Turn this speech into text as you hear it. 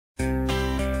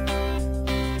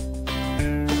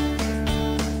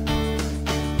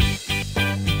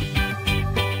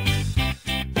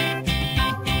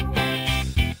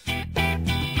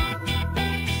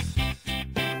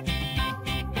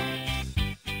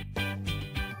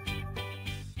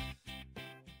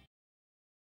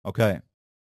Okay.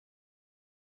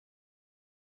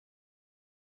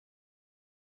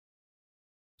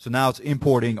 So now it's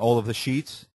importing all of the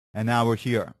sheets, and now we're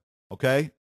here.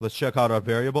 Okay? Let's check out our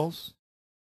variables.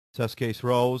 Test case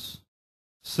rows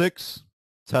 6,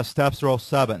 test steps row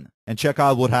 7. And check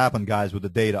out what happened, guys, with the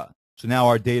data. So now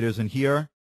our data is in here.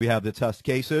 We have the test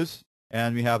cases,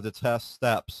 and we have the test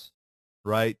steps,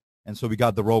 right? And so we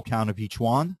got the row count of each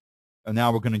one, and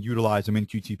now we're going to utilize them in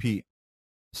QTP.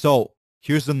 So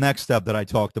here's the next step that I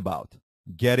talked about,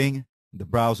 getting the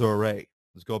browser array.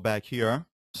 Let's go back here.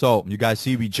 So you guys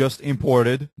see we just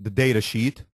imported the data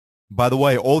sheet. By the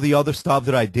way, all the other stuff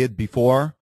that I did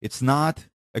before, it's not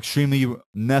extremely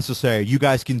necessary. You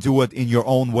guys can do it in your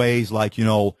own ways, like,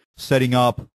 setting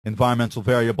up environmental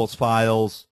variables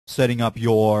files, setting up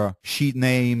your sheet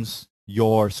names,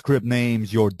 your script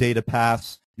names, your data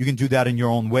paths. You can do that in your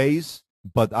own ways,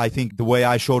 but I think the way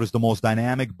I showed is the most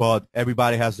dynamic, but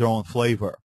everybody has their own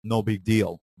flavor. No big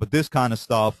deal. But this kind of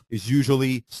stuff is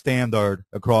usually standard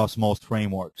across most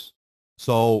frameworks.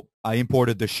 So I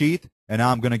imported the sheet, and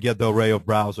now I'm going to get the array of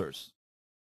browsers.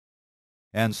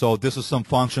 And so this is some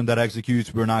function that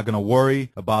executes. We're not going to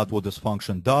worry about what this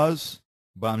function does,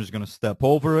 but I'm just going to step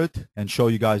over it and show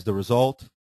you guys the result.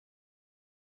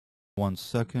 1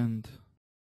 second.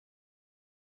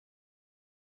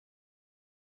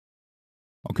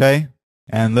 Okay,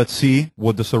 and let's see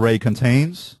what this array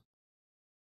contains.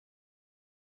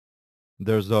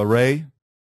 There's the array.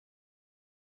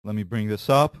 Let me bring this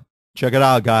up. Check it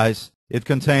out, guys. It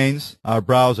contains our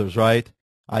browsers, right?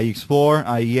 IE Explorer,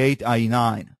 IE8,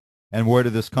 IE9. And where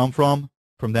did this come from?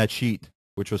 From that sheet,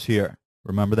 which was here.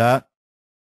 Remember that?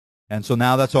 And so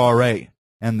now that's our array.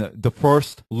 And the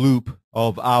first loop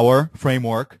of our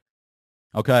framework.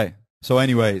 Okay, so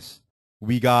anyways,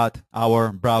 we got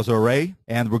our browser array,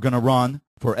 and we're going to run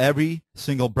for every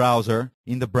single browser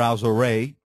in the browser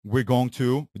array. We're going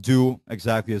to do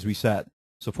exactly as we said.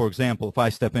 So for example, if I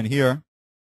step in here,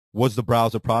 what's the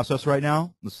browser process right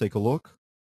now? Let's take a look.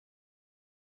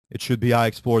 It should be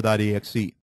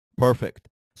iExplore.exe. Perfect.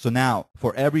 So now,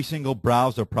 for every single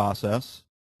browser process,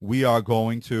 we are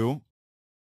going to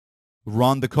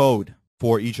run the code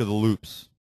for each of the loops,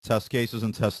 test cases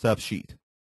and test step sheet.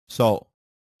 So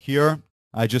here,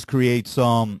 I just create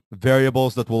some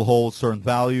variables that will hold certain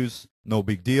values. No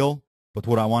big deal. But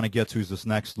what I want to get to is this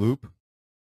next loop.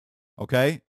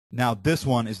 Okay? Now, this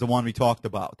one is the one we talked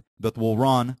about that will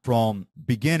run from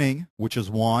beginning, which is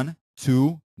 1,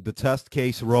 to the test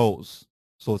case rows.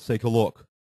 So let's take a look.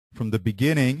 From the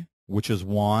beginning, which is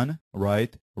 1,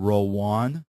 right, row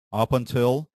 1, up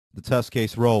until the test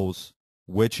case rows,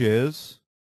 which is,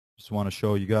 just want to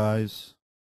show you guys,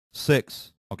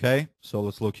 6. Okay? So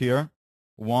let's look here.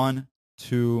 1,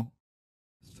 2,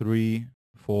 3,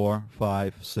 4,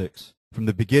 5, 6. From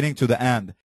the beginning to the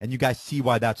end. And you guys see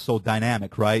why that's so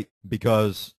dynamic, right?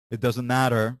 Because it doesn't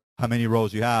matter how many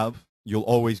rows you have. You'll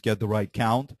always get the right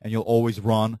count, and you'll always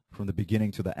run from the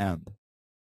beginning to the end.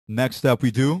 Next step we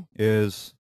do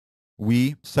is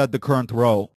we set the current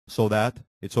row so that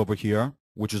it's over here,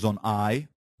 which is on I,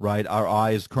 right? Our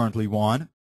I is currently 1.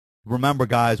 Remember,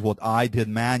 guys, what I did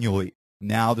manually.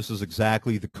 Now this is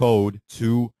exactly the code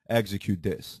to execute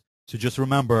this. So just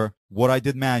remember what I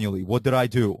did manually. What did I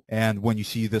do? And when you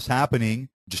see this happening,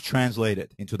 just translate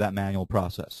it into that manual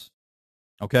process.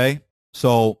 Okay?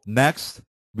 So next,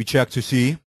 we check to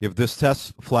see if this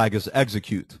test flag is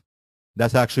execute.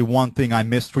 That's actually one thing I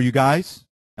missed for you guys.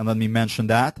 And let me mention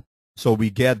that. So we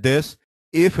get this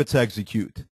if it's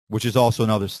execute, which is also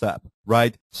another step,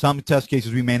 right? Some test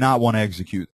cases we may not want to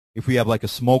execute. If we have like a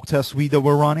smoke test suite that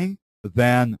we're running,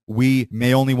 then we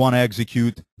may only want to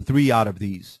execute 3 out of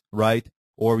these, right?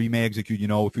 Or we may execute,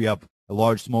 if we have a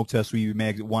large smoke test suite, we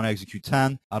may want to execute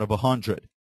 10 out of 100.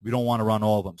 We don't want to run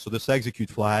all of them. So this execute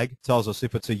flag tells us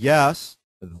if it's a yes,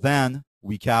 then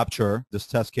we capture this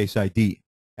test case ID.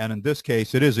 And in this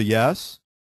case, it is a yes.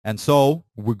 And so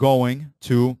we're going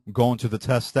to go into the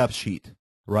test step sheet,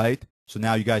 right? So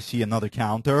now you guys see another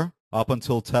counter up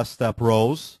until test step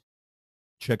rows.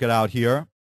 Check it out here.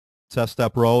 Test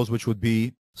step rows, which would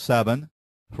be 7,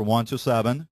 from 1 to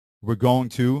 7. We're going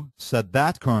to set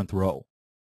that current row.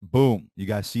 Boom. You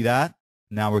guys see that?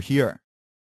 Now we're here.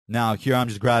 Now here I'm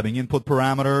just grabbing input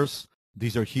parameters.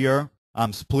 These are here.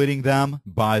 I'm splitting them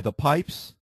by the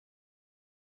pipes.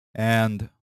 And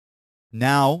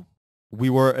now we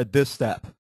were at this step.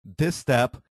 This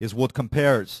step is what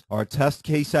compares our test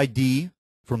case ID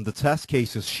from the test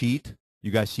cases sheet.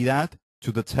 You guys see that?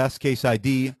 To the test case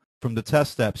ID from the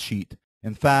test steps sheet.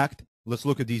 In fact, let's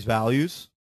look at these values.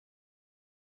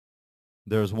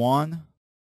 There's 1.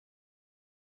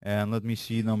 And let me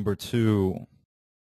see number 2.